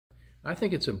I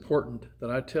think it's important that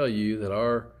I tell you that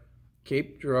our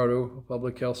Cape Girardeau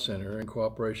Public Health Center, in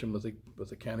cooperation with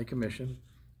the County Commission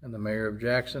and the Mayor of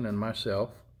Jackson and myself,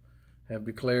 have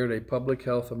declared a public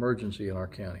health emergency in our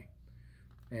county.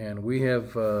 And we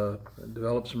have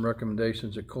developed some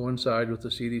recommendations that coincide with the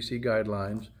CDC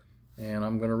guidelines, and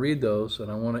I'm going to read those,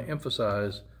 and I want to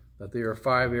emphasize that there are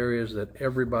 5 areas that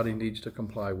everybody needs to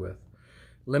comply with.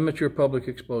 Limit your public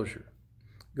exposure.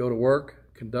 Go to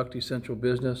work, conduct essential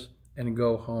business, and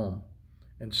go home.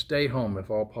 And stay home if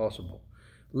all possible.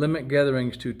 Limit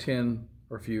gatherings to 10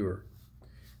 or fewer.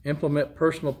 Implement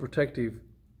personal protective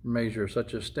measures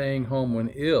such as staying home when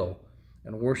ill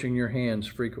and washing your hands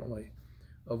frequently.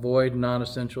 Avoid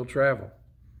non-essential travel.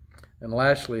 And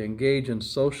lastly, engage in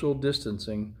social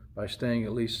distancing by staying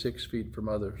at least 6 feet from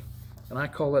others. And I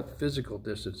call that physical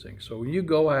distancing. So when you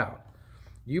go out,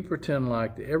 you pretend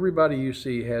like everybody you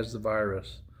see has the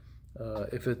virus.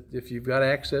 If you've got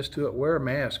access to it, wear a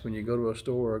mask when you go to a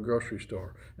store or a grocery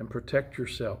store and protect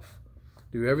yourself.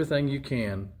 Do everything you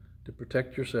can to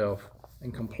protect yourself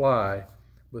and comply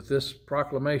with this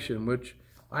proclamation, which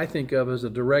I think of as a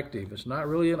directive. It's not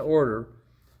really an order,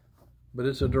 but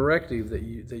it's a directive that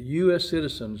you as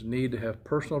citizens need to have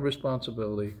personal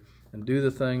responsibility and do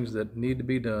the things that need to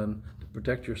be done to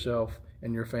protect yourself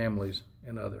and your families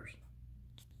and others.